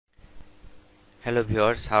Hello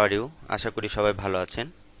viewers, how are you? আশা করি সবাই ভালো আছেন।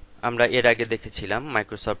 আমরা এর আগে দেখেছিলাম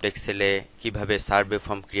মাইক্রোসফট এক্সেলে কিভাবে সার্ভে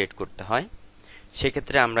ফর্ম ক্রিয়েট করতে হয়।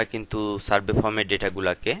 সেক্ষেত্রে আমরা কিন্তু সার্ভে ফর্মের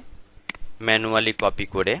ডেটাগুলোকে ম্যানুয়ালি কপি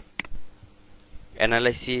করে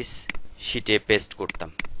অ্যানালাইসিস শিটে পেস্ট করতাম।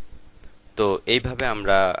 তো এইভাবে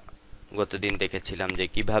আমরা গতদিন দেখেছিলাম যে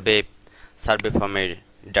কিভাবে সার্ভে ফর্মের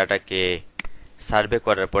ডাটাকে সার্ভে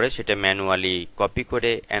করার পরে সেটা ম্যানুয়ালি কপি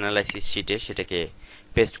করে অ্যানালাইসিস শিটে সেটাকে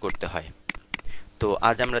পেস্ট করতে হয়। তো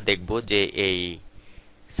আজ আমরা দেখব যে এই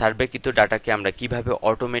সার্ভেকৃত ডাটাকে আমরা কিভাবে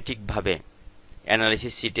অটোমেটিকভাবে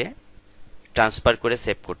অ্যানালিসিস শিটে ট্রান্সফার করে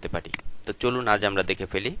সেভ করতে পারি। তো চলুন আজ আমরা দেখে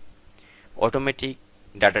ফেলি অটোমেটিক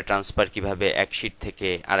ডাটা ট্রান্সফার কিভাবে এক শিট থেকে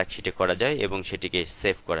আরেক শিটে করা যায় এবং সেটিকে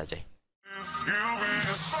সেভ করা যায়।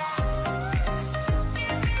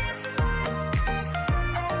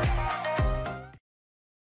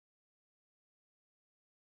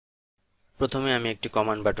 প্রথমে আমি একটি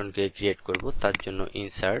কমান্ড বাটনকে ক্রিয়েট করব। তার জন্য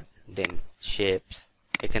ইনসার্ট, দেন শেপস,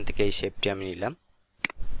 এখান থেকে এই শেপটি আমি নিলাম,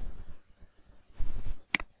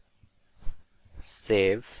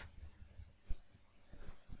 সেভ,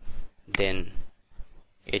 দেন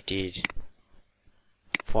এটির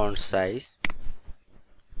font size,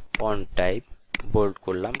 font type bold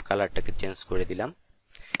করলাম, কালারটাকে চেঞ্জ করে দিলাম।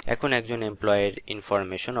 এখন একজন এমপ্লয়ের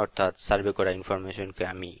ইনফরমেশন অর্থাৎ সার্ভে করা ইনফরমেশনকে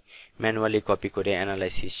আমি ম্যানুয়ালি কপি করে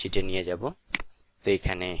অ্যানালাইসিস শিটে নিয়ে যাব। তো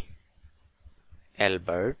এখানে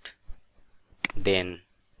অ্যালবার্ট, দেন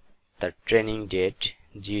তার ট্রেনিং ডেট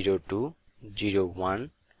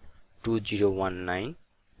 02/01/2019,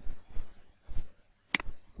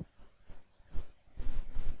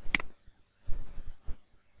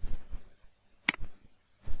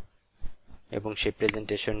 এবং সেই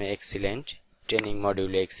প্রেজেন্টেশনে এক্সিলেন্ট, ট্রেনিং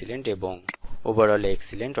মডিউলে এক্সিলেন্ট এবং ওভারঅলে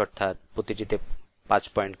এক্সিলেন্ট, অর্থাৎ প্রতিটিতে 5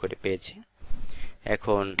 পয়েন্ট করে পেয়েছে।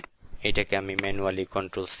 এখন এটাকে আমি ম্যানুয়ালি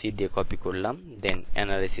কন্ট্রোল-C দিয়ে কপি করলাম, দেন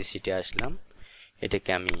অ্যানালাইসিস শিটে আসলাম, এটাকে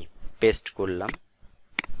আমি পেস্ট করলাম।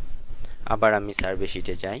 আবার আমি সার্ভে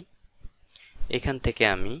শিটে যাই, এখান থেকে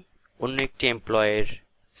আমি অন্য একটি এমপ্লয়ের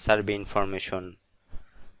সার্ভে ইনফরমেশন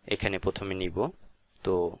এখানে প্রথমে নিব।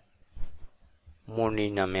 তো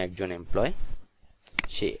মনির নামে একজন এমপ্লয়,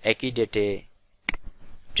 সে একই ডেটে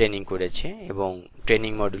ট্রেনিং করেছে এবং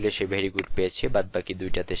ট্রেনিং মডিউলে সে ভেরি গুড পেয়েছে, বাদ বাকি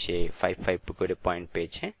দুইটাতে সে 5 করে পয়েন্ট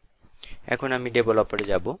পেয়েছে। এখন আমি ডেভেলপারে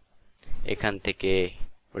যাব, এখান থেকে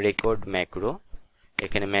রেকর্ড ম্যাক্রো,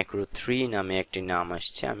 এখানে ম্যাক্রো 3 নামে একটি নাম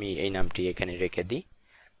আসছে, আমি এই নামটি এখানে রেখে দিই,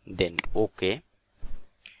 দেন ওকে।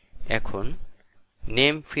 এখন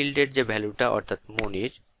নেম ফিল্ডের যে ভ্যালুটা অর্থাৎ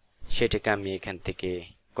মনির, সেটাকে আমি এখান থেকে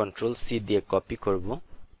কন্ট্রোল-C দিয়ে কপি করব,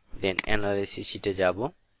 দেন অ্যানালাইসিস শিটে যাব।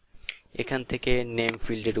 এখান থেকে নেম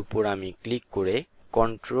ফিল্ডের উপর আমি ক্লিক করে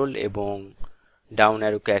কন্ট্রোল এবং ডাউন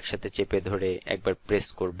অ্যারোকে একসাথে চেপে ধরে একবার প্রেস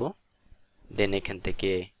করব, দেন এখান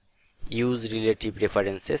থেকে ইউজ রিলেটিভ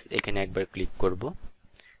রেফারেন্সেস এখানে একবার ক্লিক করব,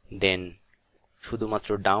 দেন শুধুমাত্র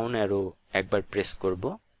ডাউন অ্যারো একবার প্রেস করব,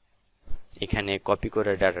 এখানে কপি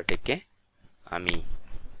করা ডাটাটাকে আমি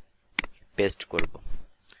পেস্ট করব,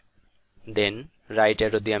 দেন রাইট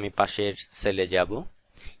অ্যারো দিয়ে আমি পাশের সেলে যাব,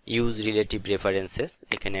 ইউজ রিলেটিভ রেফারেন্সেস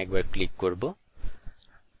এখানে একবার ক্লিক করব,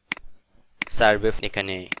 সার্ভে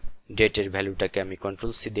এখানে ডেটের ভ্যালুটাকে আমি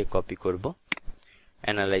কন্ট্রোল-C দিয়ে কপি করব,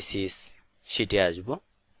 অ্যানালাইসিস শিটে আসব,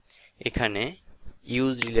 এখানে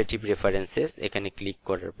ইউজ রিলেটিভ রেফারেন্সেস এখানে ক্লিক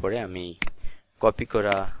করার পরে আমি কপি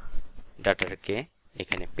করা ডাটাটাকে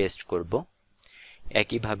এখানে পেস্ট করব।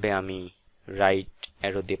 একইভাবে আমি রাইট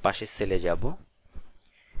অ্যারো দিয়ে পাশের সেলে যাব,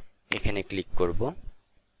 এখানে ক্লিক করব,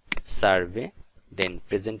 সার্ভে, দেন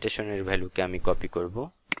প্রেজেন্টেশনের ভ্যালুকে আমি কপি করব,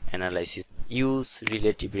 অ্যানালাইসিস, ইউজ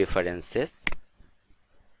রিলেটিভ রেফারেন্সেস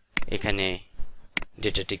এখানে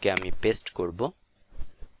ডেটাটিকে আমি পেস্ট করব।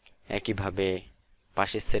 একইভাবে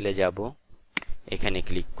পাশের সেলে যাব, এখানে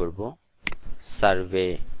ক্লিক করব, সার্ভে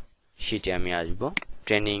শিটে আমি আসব,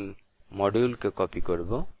 ট্রেনিং মডিউলকে কপি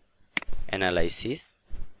করব, analysis,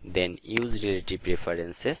 then use relative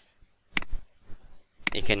references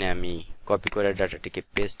এখানে আমি কপি করা ডাটাটিকে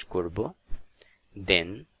পেস্ট করব, দেন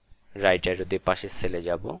রাইট অ্যারো দিয়ে পাশের সেলে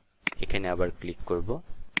যাব, এখানে আবার ক্লিক করব,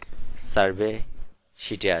 সার্ভে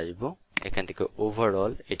শিটে আসব, এখান থেকে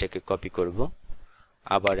ওভারঅল এটাকে কপি করব,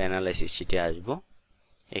 আবার অ্যানালাইসিস শিটে আসব,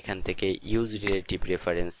 এখান থেকে ইউজ রিলেটিভ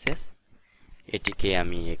রেফারেন্সেস এটিকে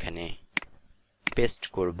আমি এখানে পেস্ট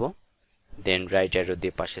করব, দেন রাইট অ্যারো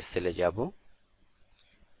দিয়ে পাশের সেলে যাব।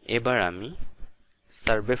 এবার আমি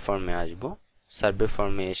সার্ভে ফর্মে আসব, সার্ভে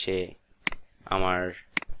ফর্মে এসে আমার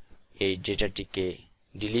এই ডেটাটিকে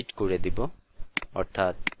ডিলিট করে দিব,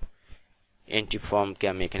 অর্থাৎ এন্ট্রি ফর্মকে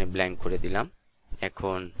আমি এখানে ব্ল্যাঙ্ক করে দিলাম।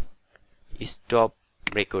 এখন স্টপ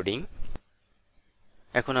রেকর্ডিং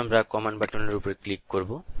এখন আমরা কমান্ড বাটনের উপর ক্লিক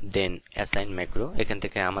করব, দেন অ্যাসাইন ম্যাক্রো। এখান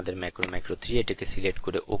থেকে আমাদের ম্যাক্রো 3 এটাকে সিলেক্ট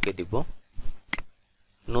করে ওকে দিব।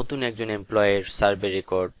 নতুন একজন এমপ্লয়ের সার্ভে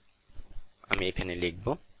রেকর্ড আমি এখানে লিখব।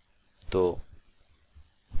 তো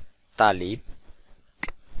তালিব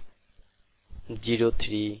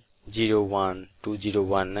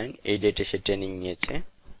 03/01/2019 এই ডেটে সে ট্রেনিং নিয়েছে।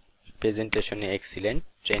 প্রেজেন্টেশনে এক্সিলেন্ট,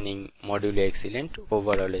 ট্রেনিং মডিউলে এক্সিলেন্ট,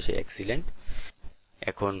 ওভারঅলে সে এক্সিলেন্ট।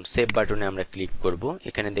 এখন সেভ বাটনে আমরা ক্লিক করব।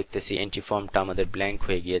 এখানে দেখতেছি এন্ট্রি ফর্মটা আমাদের ব্ল্যাঙ্ক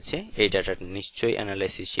হয়ে গিয়েছে। এই ডাটাটা নিশ্চয়ই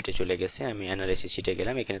অ্যানালাইসিস শিটে চলে গেছে। আমি অ্যানালাইসিস শিটে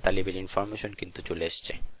গেলাম, এখানে তালিবের ইনফরমেশন কিন্তু চলে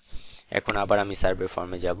এসছে। এখন আবার আমি সার্ভে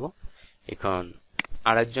ফর্মে যাব। এখন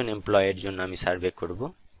আরেকজন এমপ্লয়ের জন্য আমি সার্ভে করব,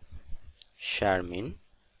 শারমিন।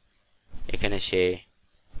 এখানে সে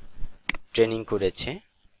ট্রেনিং করেছে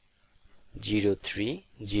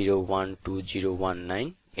 03/01/2019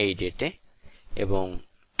 এই ডেটে, এবং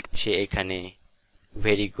সে এখানে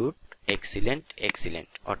ভেরি গুড, এক্সিলেন্ট,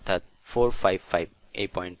 এক্সিলেন্ট অর্থাৎ 455 এই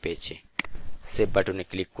পয়েন্ট পেয়েছে। সেভ বাটনে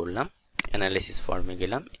ক্লিক করলাম, অ্যানালাইসিস ফর্মে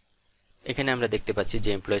গেলাম। এখানে আমরা দেখতে পাচ্ছি যে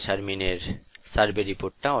এমপ্লয় শারমিনের সার্ভে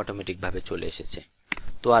রিপোর্টটা অটোমেটিকভাবে চলে এসেছে।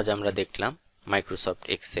 তো আজ আমরা দেখলাম মাইক্রোসফট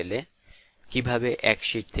এক্সেলে কিভাবে এক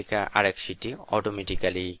শীট থেকে আরেক শীটে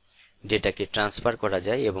অটোমেটিক্যালি ডেটাকে ট্রান্সফার করা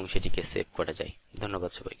যায় এবং সেটিকে সেভ করা যায়।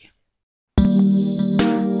 ধন্যবাদ সবাইকে।